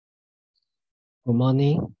Good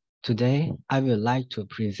morning. Today, I would like to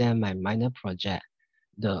present my minor project.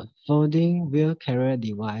 The folding wheel carrier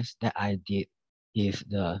device that I did is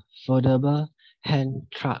the foldable hand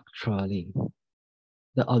truck trolley.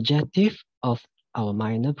 The objective of our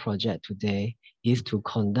minor project today is to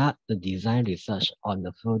conduct the design research on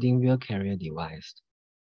the folding wheel carrier device.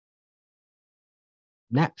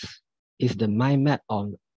 Next is the mind map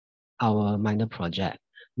of our minor project.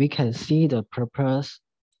 We can see the purpose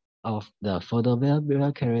of the foldable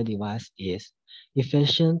wheel carrier device is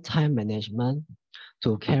efficient time management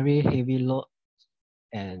to carry heavy load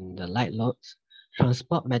and the light loads,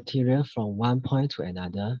 transport material from one point to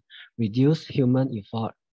another, reduce human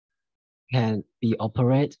effort, can be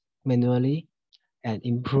operated manually, and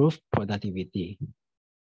improve productivity.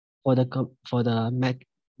 For the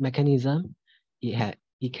mechanism, it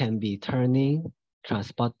can be turning,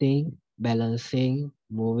 transporting, balancing,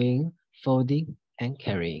 moving, folding, and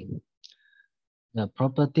carrying. The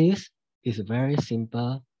properties is very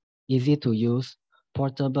simple, easy to use,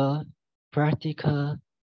 portable, practical,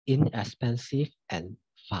 inexpensive, and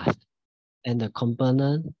fast. And the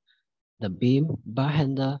component, the beam, bar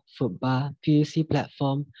handle, foot bar, PVC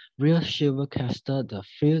platform, rear swivel caster, the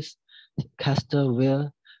fused caster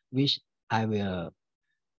wheel, which I will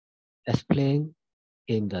explain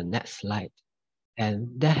in the next slide.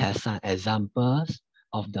 And that has some examples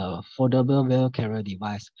of the foldable wheel carrier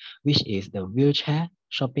device, which is the wheelchair,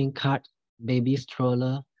 shopping cart, baby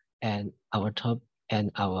stroller, and our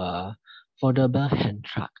foldable hand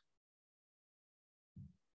truck.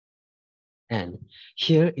 And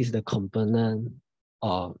here is the component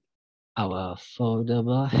of our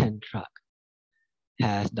foldable hand truck.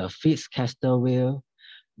 Has the fixed caster wheel,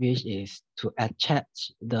 which is to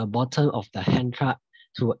attach the bottom of the hand truck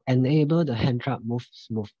to enable the hand truck move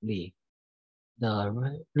smoothly.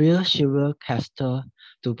 The rear swivel caster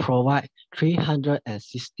to provide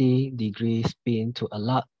 360-degree spin to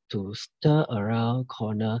allow to stir around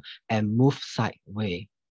corner and move sideways.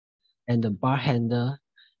 And the bar handle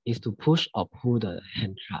is to push or pull the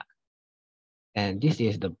hand truck. And this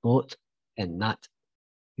is the bolt and nut,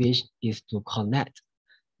 which is to connect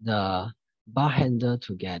the bar handle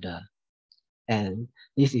together. And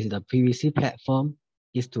this is the PVC platform,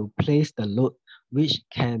 is to place the load which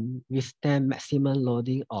can withstand maximum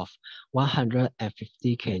loading of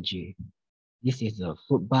 150 kg. This is the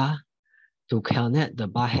foot bar to connect the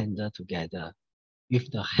bar handle together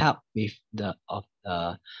with the help of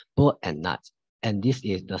the bolt and nuts. And this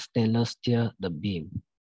is the stainless steel, the beam.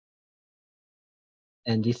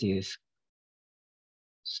 And this is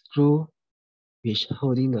screw which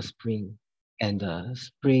holding the spring. And the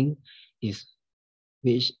spring is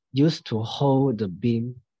which used to hold the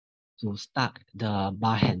beam to start the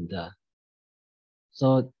bar handle.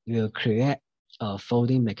 So we'll create a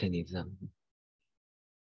folding mechanism.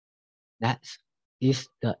 Next is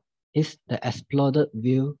the exploded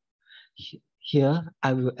view. Here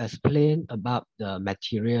I will explain about the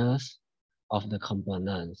materials of the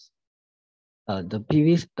components.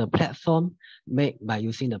 The platform made by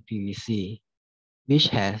using the PVC, which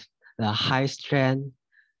has the high strength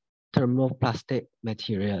thermoplastic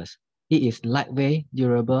materials. It is lightweight,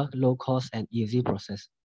 durable, low cost, and easy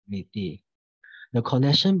processability. The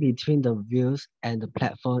connection between the wheels and the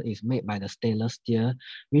platform is made by the stainless steel,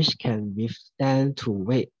 which can withstand the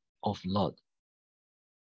weight of load.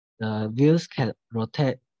 The wheels can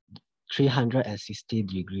rotate 360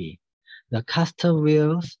 degrees. The caster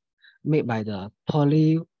wheels made by the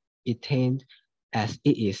polyethylene, as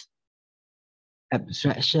it is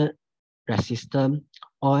abstraction resistant,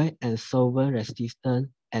 oil and solvent resistant,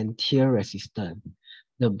 and tear resistant.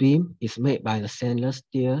 The beam is made by the stainless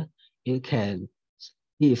steel. It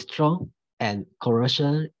is strong and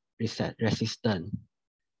corrosion resistant.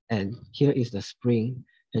 And here is the spring.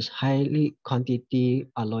 It's highly quantity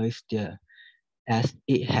alloy steel, as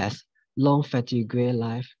it has long fatigue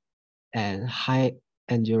life and high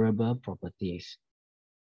endurable properties.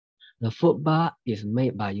 The foot bar is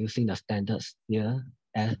made by using the standard steel,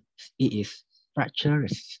 as it is fracture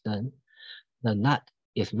resistant. The nut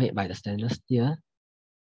is made by the stainless steel,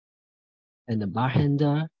 and the bar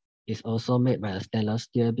handle is also made by the stainless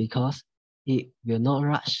steel because it will not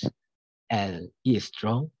rust and it is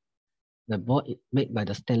strong. The bolt is made by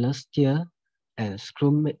the stainless steel, and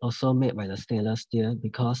screw also made by the stainless steel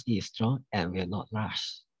because it is strong and will not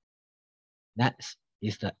rust. Next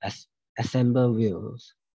is the assemble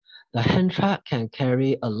wheels. The hand truck can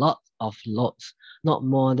carry a lot of loads, not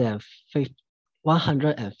more than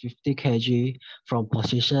 150 kg from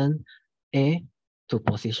position A to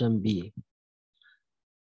position B.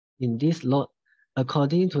 In this load,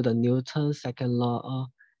 according to the Newton's second law,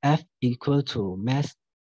 F equal to mass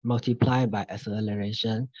multiplied by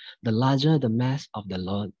acceleration. The larger the mass of the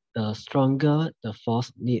load, the stronger the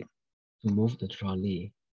force needed to move the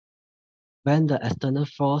trolley. When the external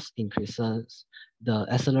force increases, the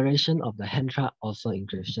acceleration of the hand truck also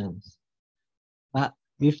increases. But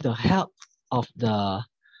with the help of the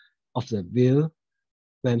wheel,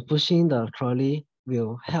 when pushing the trolley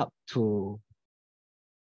will help to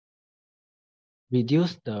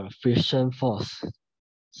reduce the friction force,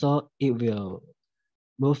 so it will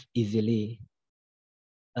move easily.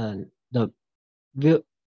 The wheel,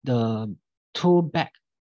 the tool back,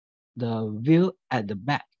 the wheel at the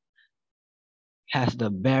back has the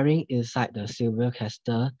bearing inside the silver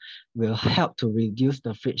caster, will help to reduce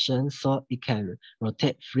the friction so it can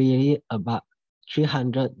rotate freely about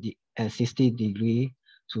 360 degrees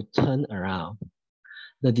to turn around.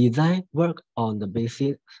 The design worked on the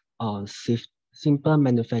basis of simple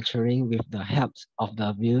manufacturing with the help of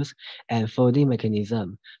the wheels and folding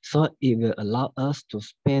mechanism, so it will allow us to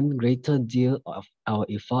spend greater deal of our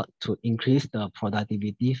effort to increase the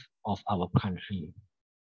productivity of our country.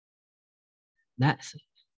 Next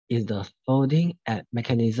is the folding and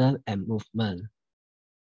mechanism and movement.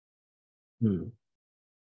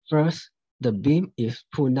 First, the beam is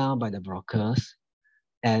pulled down by the brokers,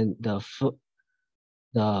 and the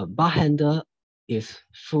bar handle is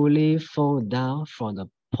fully folded down from the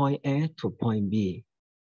point A to point B.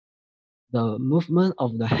 The movement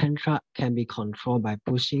of the hand truck can be controlled by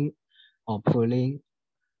pushing or pulling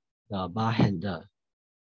the bar handle.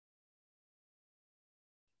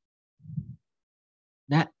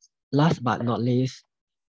 Last but not least,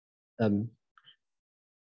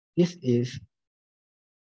 this is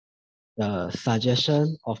the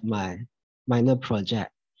suggestion of my minor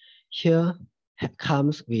project. Here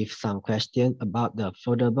comes with some question about the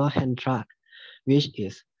foldable hand truck, which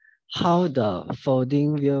is how the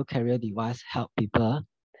folding wheel carrier device help people,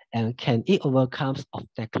 and can it overcome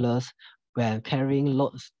obstacles when carrying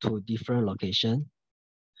loads to different locations?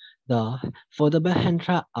 The foldable hand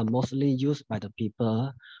truck are mostly used by the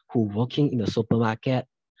people who working in the supermarket,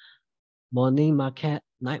 morning market,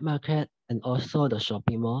 night market, and also the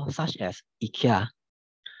shopping mall, such as IKEA.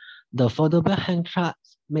 The foldable hand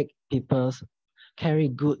trucks make people carry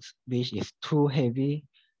goods which is too heavy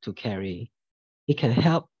to carry. It can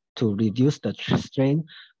help to reduce the strain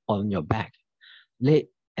on your back, leg,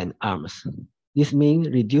 and arms. This means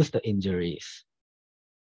reduce the injuries.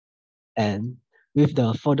 And with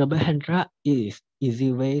the foldable hand truck, it is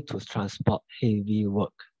easy way to transport heavy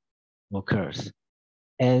workers.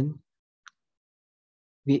 And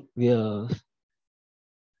we will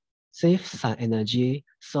save some energy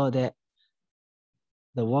so that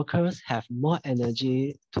the workers have more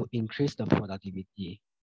energy to increase the productivity.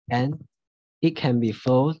 And it can be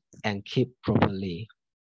folded and kept properly.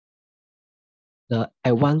 The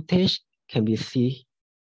advantage can be seen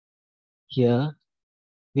here,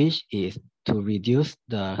 which is to reduce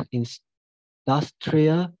the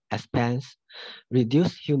industrial expense,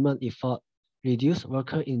 reduce human effort, reduce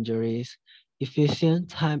worker injuries, efficient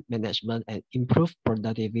time management, and improve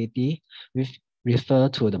productivity, which refer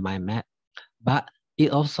to the mind map. But it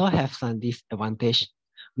also has some disadvantage,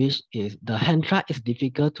 which is the hand truck is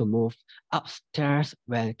difficult to move upstairs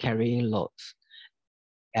when carrying loads.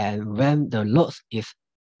 And when the load is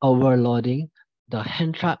overloading, the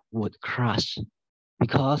hand truck would crash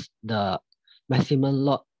because the maximum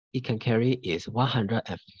load it can carry is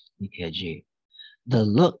 150 kg. The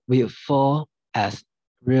load will fall as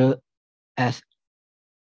the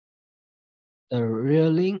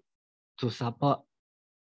railing to support.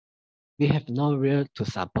 We have no rail to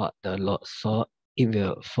support the load, so it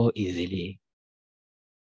will fall easily.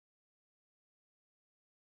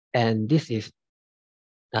 And this is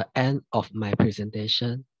the end of my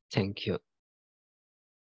presentation. Thank you.